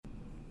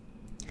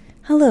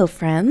Hello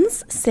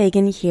friends,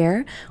 Sagan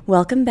here.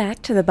 Welcome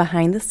back to the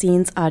behind the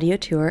scenes audio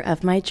tour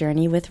of my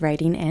journey with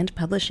writing and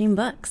publishing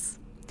books.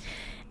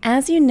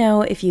 As you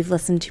know, if you've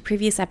listened to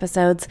previous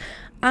episodes,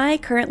 I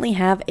currently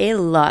have a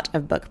lot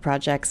of book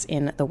projects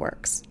in the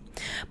works.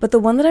 But the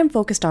one that I'm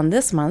focused on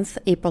this month,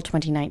 April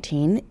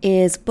 2019,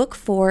 is book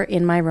 4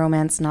 in my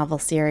romance novel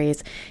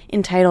series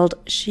entitled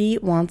She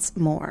Wants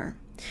More.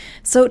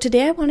 So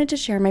today I wanted to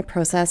share my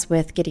process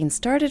with getting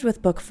started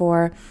with book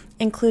 4,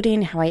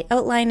 including how I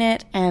outline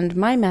it and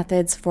my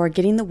methods for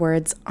getting the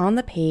words on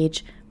the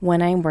page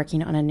when I'm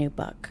working on a new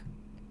book.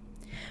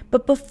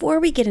 But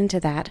before we get into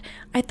that,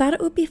 I thought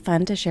it would be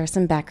fun to share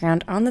some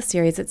background on the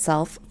series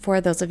itself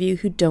for those of you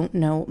who don't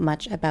know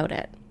much about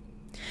it.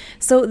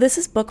 So this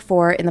is book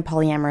 4 in the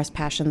Polyamorous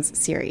Passions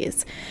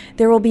series.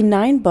 There will be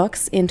 9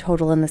 books in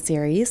total in the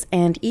series,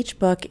 and each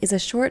book is a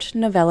short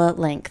novella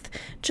length,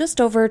 just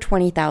over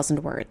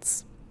 20,000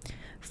 words.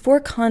 For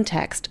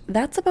context,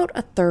 that's about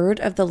a third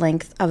of the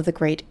length of The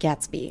Great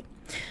Gatsby.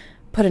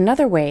 Put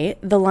another way,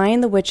 The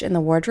Lion, the Witch, and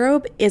the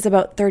Wardrobe is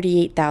about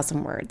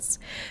 38,000 words.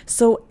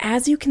 So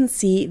as you can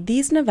see,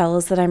 these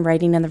novellas that I'm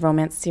writing in the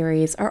romance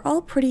series are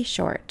all pretty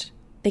short.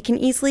 They can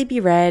easily be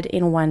read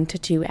in 1 to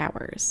 2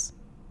 hours.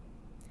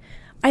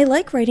 I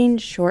like writing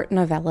short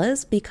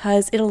novellas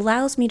because it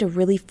allows me to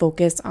really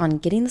focus on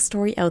getting the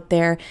story out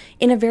there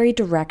in a very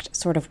direct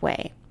sort of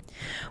way.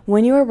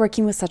 When you are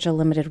working with such a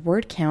limited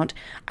word count,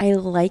 I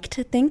like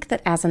to think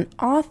that as an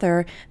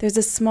author, there's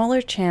a smaller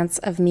chance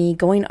of me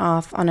going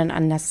off on an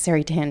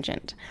unnecessary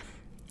tangent.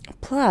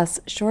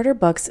 Plus, shorter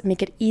books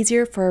make it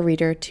easier for a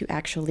reader to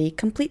actually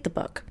complete the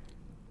book.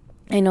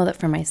 I know that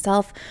for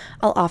myself,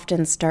 I'll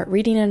often start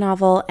reading a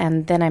novel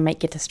and then I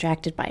might get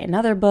distracted by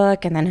another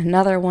book and then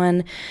another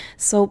one.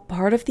 So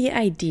part of the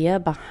idea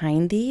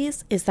behind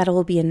these is that it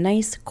will be a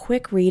nice,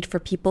 quick read for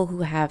people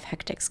who have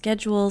hectic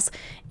schedules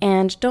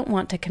and don't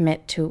want to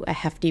commit to a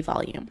hefty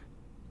volume.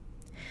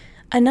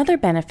 Another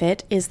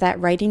benefit is that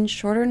writing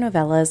shorter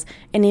novellas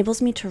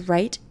enables me to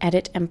write,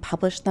 edit, and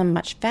publish them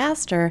much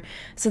faster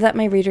so that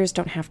my readers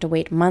don't have to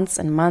wait months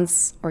and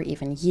months or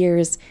even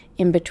years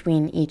in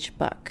between each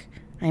book.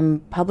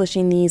 I'm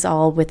publishing these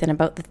all within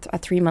about a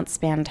 3-month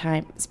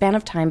span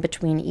of time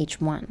between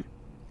each one.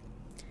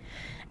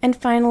 And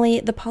finally,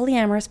 the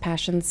Polyamorous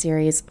Passions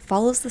series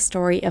follows the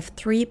story of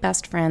 3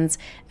 best friends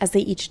as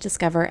they each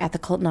discover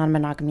ethical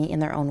non-monogamy in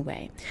their own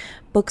way.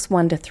 Books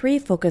 1 to 3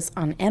 focus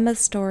on Emma's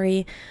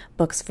story,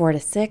 books 4 to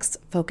 6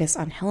 focus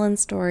on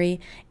Helen's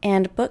story,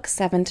 and books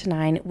 7 to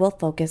 9 will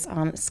focus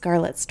on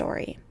Scarlett's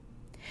story.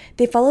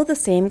 They follow the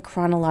same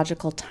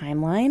chronological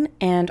timeline,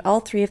 and all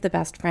 3 of the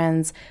best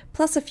friends,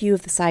 plus a few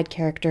of the side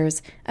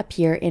characters,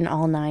 appear in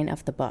all 9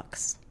 of the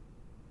books.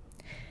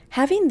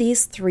 Having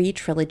these 3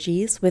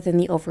 trilogies within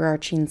the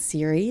overarching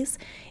series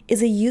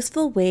is a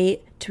useful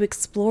way to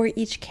explore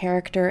each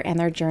character and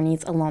their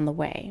journeys along the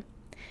way.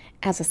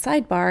 As a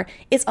sidebar,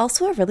 it's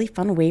also a really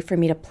fun way for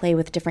me to play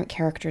with different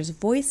characters'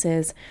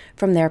 voices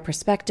from their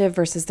perspective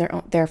versus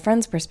their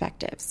friends'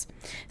 perspectives.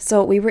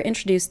 So we were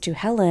introduced to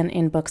Helen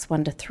in books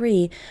 1 to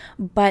 3,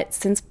 but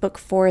since book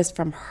 4 is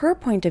from her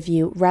point of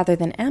view rather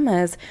than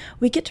Emma's,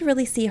 we get to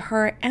really see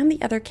her and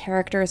the other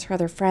characters, her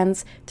other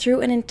friends,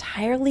 through an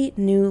entirely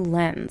new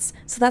lens.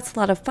 So that's a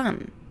lot of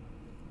fun.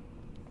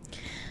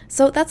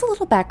 So that's a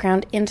little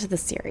background into the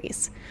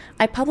series.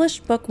 I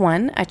published book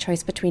 1, A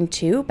Choice Between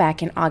Two,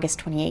 back in August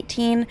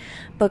 2018.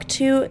 Book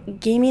 2,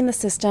 Gaming the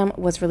System,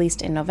 was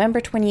released in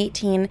November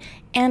 2018.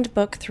 And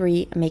book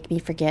 3, Make Me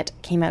Forget,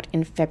 came out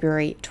in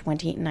February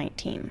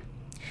 2019.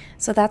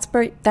 So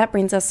that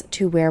brings us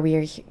to where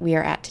we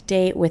are at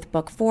today with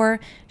book 4,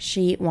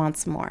 She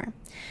Wants More.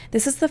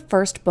 This is the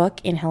first book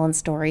in Helen's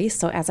story,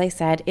 so as I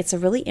said, it's a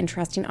really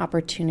interesting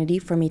opportunity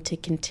for me to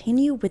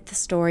continue with the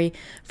story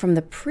from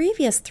the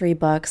previous 3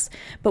 books,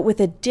 but with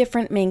a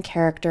different main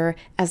character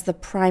as the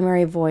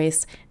primary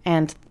voice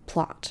and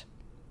plot.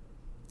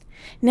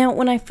 Now,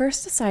 when I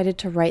first decided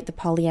to write the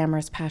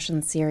Polyamorous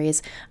Passions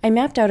series, I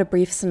mapped out a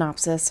brief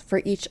synopsis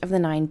for each of the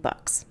 9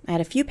 books. I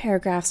had a few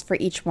paragraphs for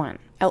each one,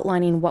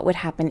 outlining what would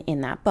happen in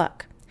that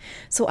book.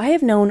 So I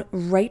have known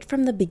right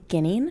from the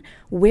beginning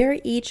where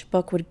each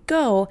book would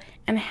go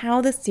and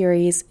how the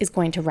series is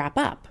going to wrap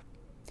up.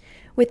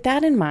 With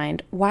that in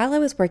mind, while I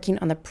was working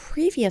on the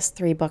previous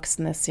 3 books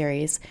in this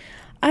series,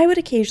 I would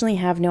occasionally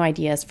have new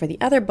ideas for the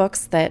other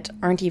books that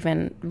aren't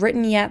even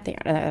written yet,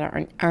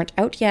 that aren't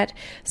out yet.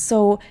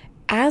 So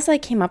as I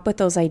came up with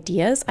those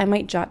ideas, I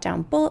might jot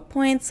down bullet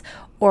points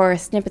or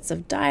snippets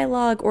of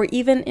dialogue or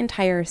even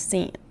entire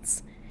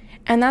scenes.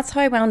 And that's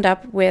how I wound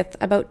up with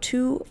about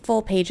 2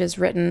 full pages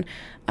written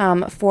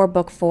for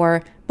book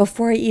 4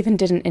 before I even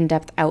did an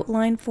in-depth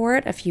outline for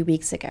it a few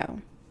weeks ago.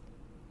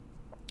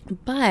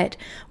 But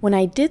when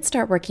I did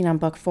start working on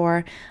book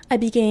 4, I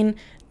began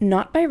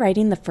not by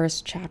writing the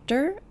first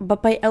chapter,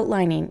 but by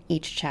outlining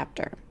each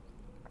chapter.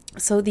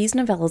 So these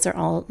novellas are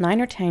all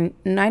 9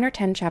 or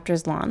 10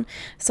 chapters long.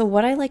 So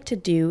what I like to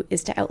do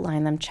is to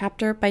outline them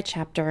chapter by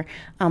chapter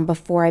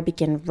before I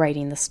begin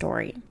writing the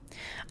story.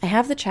 I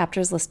have the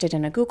chapters listed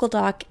in a Google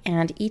Doc,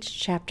 and each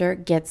chapter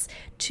gets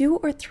 2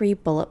 or 3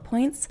 bullet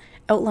points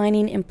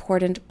outlining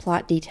important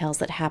plot details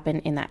that happen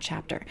in that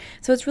chapter.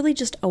 So it's really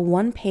just a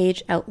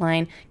one-page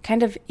outline,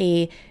 kind of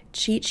a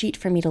cheat sheet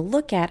for me to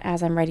look at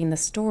as I'm writing the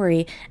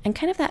story, and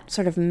kind of that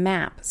sort of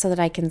map so that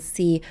I can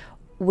see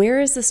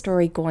where is the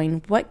story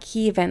going, what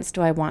key events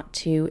do I want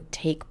to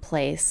take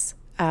place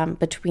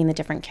between the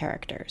different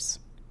characters.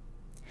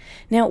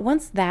 Now,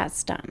 once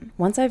that's done,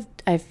 once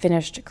I've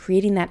finished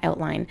creating that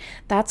outline,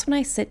 that's when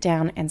I sit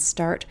down and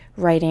start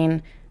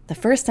writing the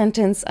first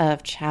sentence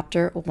of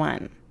chapter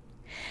 1.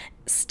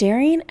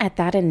 Staring at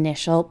that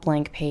initial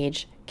blank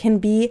page can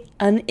be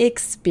an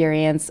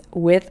experience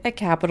with a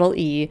capital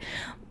E,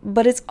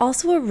 but it's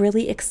also a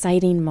really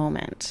exciting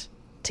moment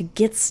to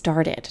get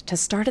started, to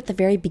start at the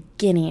very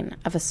beginning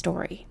of a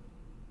story.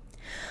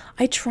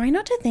 I try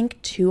not to think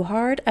too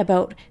hard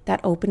about that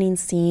opening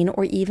scene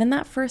or even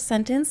that first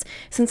sentence,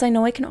 since I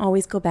know I can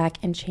always go back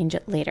and change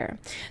it later.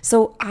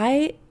 So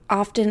I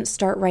often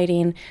start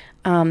writing,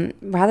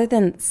 rather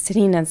than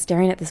sitting and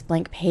staring at this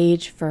blank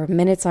page for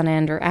minutes on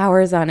end or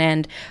hours on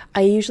end,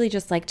 I usually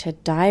just like to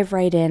dive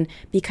right in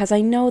because I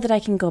know that I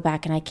can go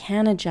back and I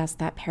can adjust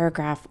that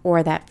paragraph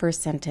or that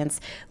first sentence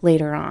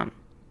later on.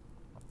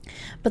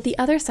 But the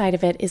other side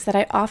of it is that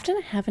I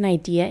often have an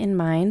idea in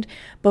mind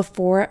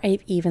before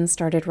I've even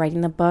started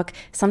writing the book,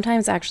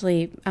 sometimes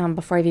actually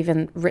before I've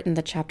even written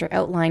the chapter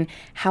outline,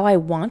 how I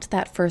want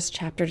that first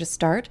chapter to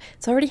start.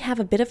 So I already have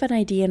a bit of an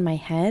idea in my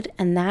head,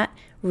 and that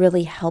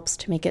really helps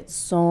to make it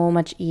so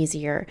much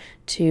easier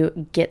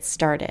to get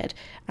started.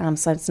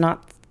 So it's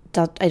not,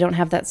 I don't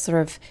have that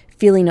sort of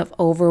feeling of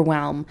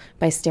overwhelm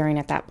by staring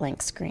at that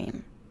blank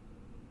screen.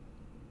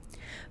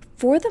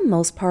 For the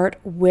most part,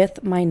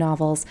 with my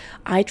novels,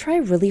 I try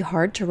really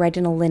hard to write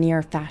in a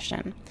linear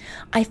fashion.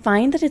 I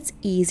find that it's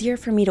easier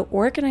for me to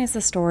organize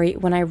the story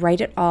when I write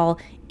it all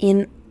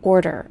in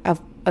order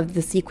of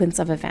the sequence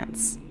of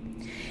events.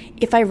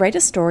 If I write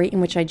a story in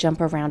which I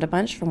jump around a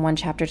bunch from one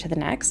chapter to the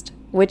next,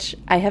 which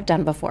I have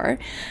done before,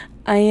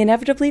 I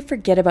inevitably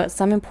forget about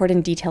some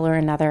important detail or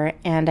another,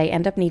 and I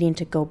end up needing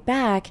to go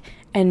back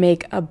and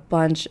make a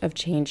bunch of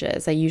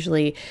changes. I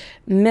usually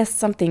miss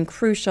something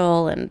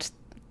crucial and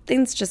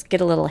things just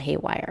get a little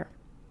haywire.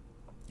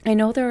 I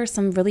know there are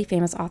some really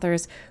famous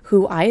authors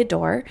who I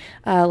adore,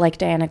 like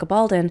Diana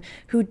Gabaldon,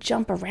 who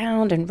jump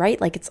around and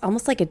write like it's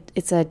almost like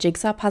it's a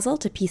jigsaw puzzle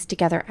to piece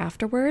together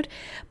afterward,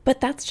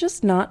 but that's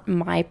just not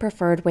my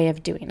preferred way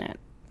of doing it.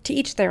 To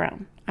each their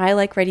own. I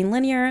like writing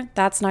linear,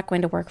 that's not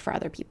going to work for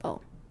other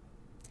people.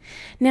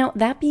 Now,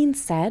 that being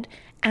said,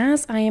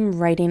 as I am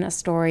writing a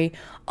story,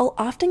 I'll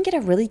often get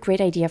a really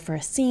great idea for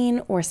a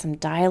scene or some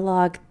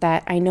dialogue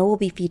that I know will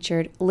be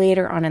featured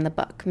later on in the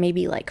book,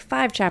 maybe like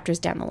 5 chapters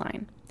down the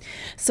line.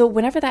 So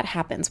whenever that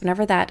happens,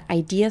 whenever that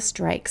idea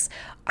strikes,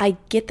 I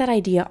get that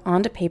idea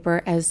onto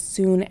paper as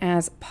soon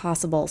as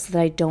possible so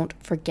that I don't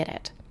forget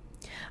it.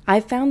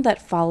 I've found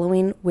that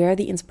following where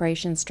the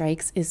inspiration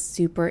strikes is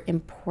super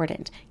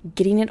important.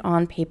 Getting it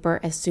on paper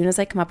as soon as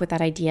I come up with that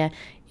idea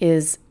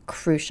is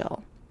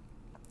crucial.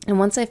 And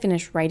once I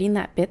finish writing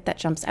that bit that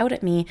jumps out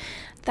at me,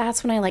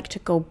 that's when I like to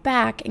go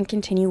back and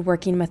continue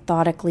working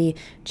methodically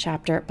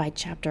chapter by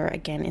chapter,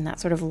 again in that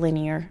sort of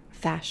linear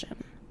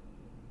fashion.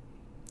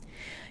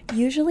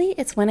 Usually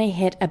it's when I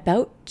hit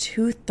about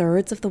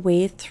 2/3 of the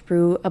way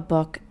through a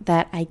book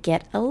that I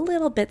get a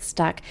little bit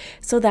stuck.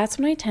 So that's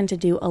when I tend to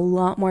do a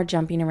lot more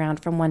jumping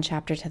around from one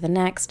chapter to the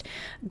next,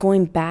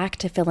 going back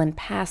to fill in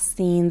past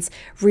scenes,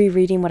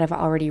 rereading what I've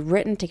already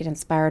written to get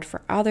inspired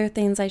for other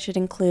things I should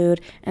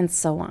include, and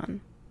so on.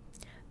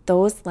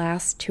 Those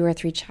last 2 or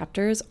 3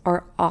 chapters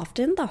are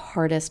often the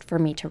hardest for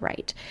me to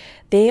write.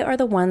 They are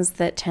the ones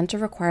that tend to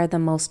require the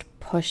most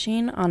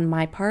pushing on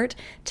my part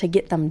to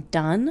get them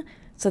done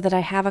so that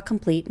I have a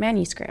complete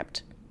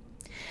manuscript.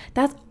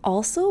 That's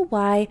also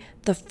why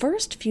the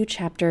first few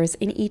chapters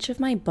in each of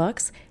my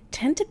books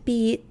tend to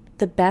be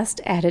the best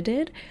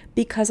edited,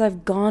 because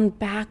I've gone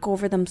back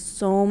over them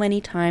so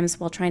many times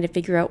while trying to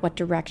figure out what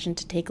direction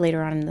to take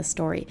later on in the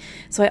story.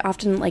 So I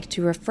often like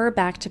to refer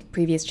back to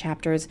previous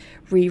chapters,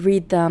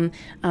 reread them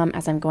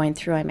as I'm going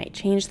through. I might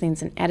change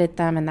things and edit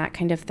them and that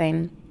kind of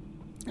thing.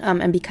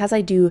 And because I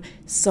do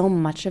so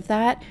much of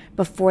that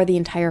before the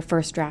entire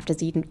first draft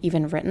is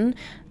even written,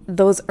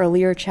 those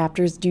earlier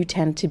chapters do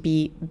tend to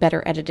be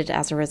better edited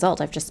as a result.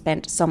 I've just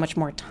spent so much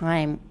more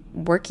time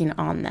working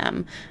on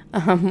them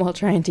while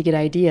trying to get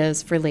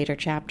ideas for later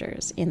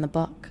chapters in the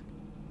book.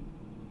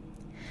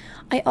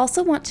 I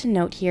also want to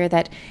note here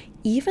that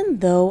even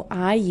though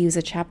I use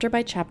a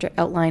chapter-by-chapter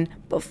outline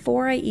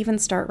before I even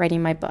start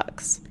writing my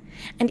books,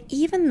 and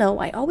even though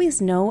I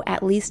always know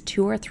at least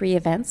 2 or 3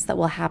 events that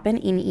will happen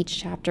in each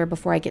chapter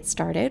before I get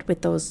started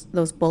with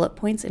those bullet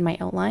points in my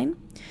outline,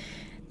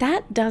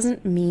 that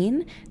doesn't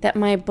mean that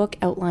my book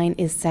outline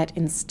is set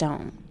in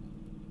stone.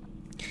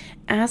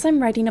 As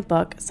I'm writing a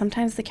book,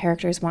 sometimes the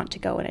characters want to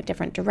go in a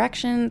different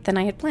direction than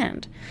I had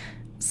planned.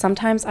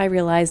 Sometimes I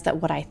realize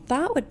that what I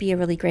thought would be a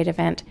really great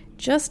event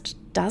just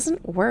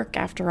doesn't work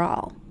after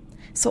all.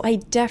 So I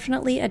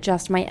definitely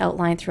adjust my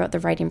outline throughout the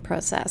writing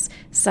process,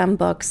 some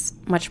books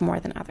much more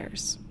than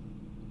others.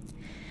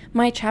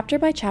 My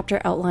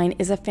chapter-by-chapter outline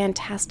is a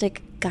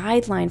fantastic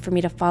guideline for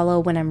me to follow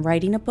when I'm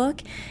writing a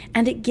book,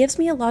 and it gives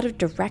me a lot of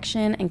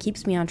direction and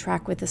keeps me on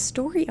track with the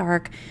story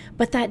arc,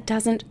 but that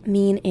doesn't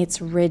mean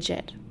it's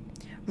rigid.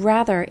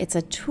 Rather, it's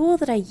a tool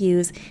that I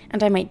use,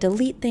 and I might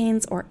delete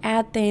things or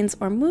add things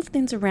or move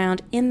things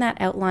around in that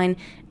outline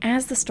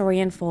as the story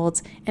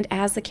unfolds and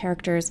as the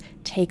characters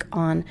take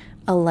on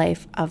a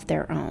life of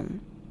their own.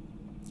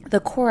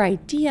 The core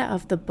idea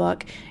of the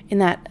book in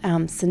that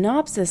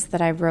synopsis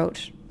that I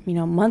wrote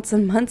months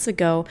and months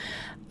ago,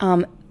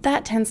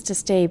 that tends to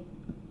stay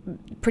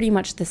pretty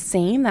much the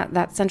same,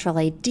 that central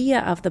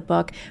idea of the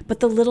book, but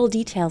the little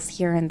details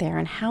here and there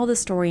and how the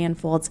story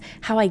unfolds,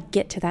 how I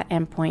get to that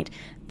endpoint,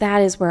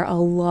 that is where a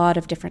lot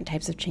of different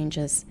types of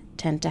changes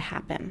tend to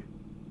happen.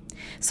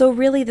 So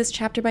really, this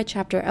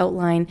chapter-by-chapter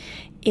outline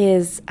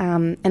is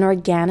an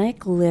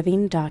organic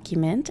living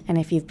document. And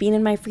if you've been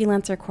in my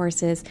freelancer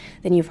courses,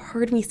 then you've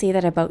heard me say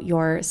that about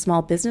your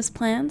small business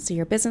plan. So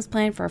your business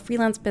plan for a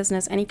freelance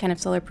business, any kind of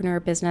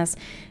solopreneur business,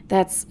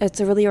 it's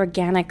a really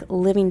organic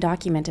living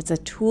document. It's a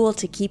tool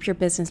to keep your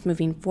business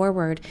moving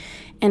forward.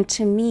 And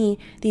to me,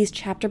 these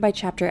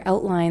chapter-by-chapter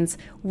outlines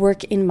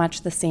work in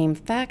much the same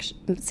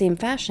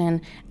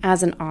fashion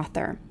as an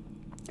author.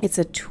 It's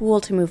a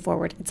tool to move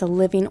forward. It's a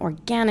living,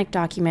 organic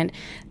document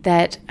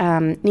that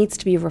needs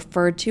to be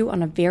referred to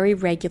on a very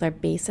regular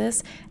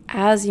basis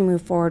as you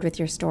move forward with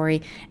your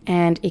story,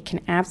 and it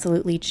can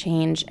absolutely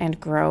change and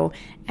grow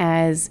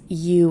as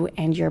you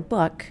and your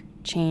book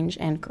change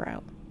and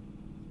grow.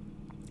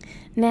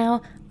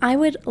 Now, I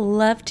would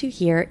love to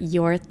hear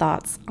your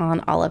thoughts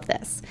on all of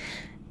this.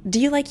 Do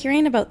you like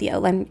hearing about the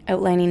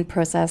outlining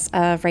process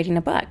of writing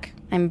a book?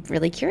 I'm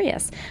really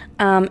curious.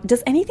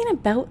 Does anything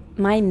about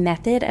my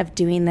method of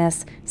doing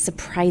this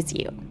surprise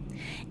you?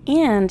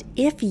 And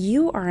if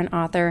you are an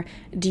author,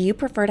 do you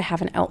prefer to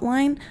have an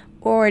outline,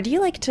 or do you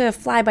like to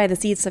fly by the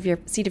seat of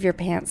your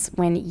pants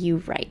when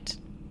you write?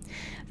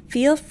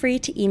 Feel free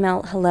to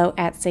email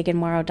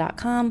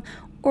hello@saganmorrow.com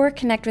or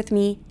connect with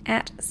me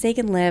at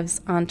SaganLives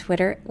on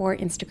Twitter or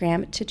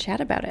Instagram to chat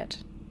about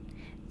it.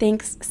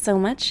 Thanks so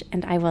much,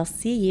 and I will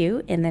see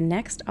you in the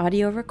next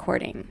audio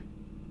recording.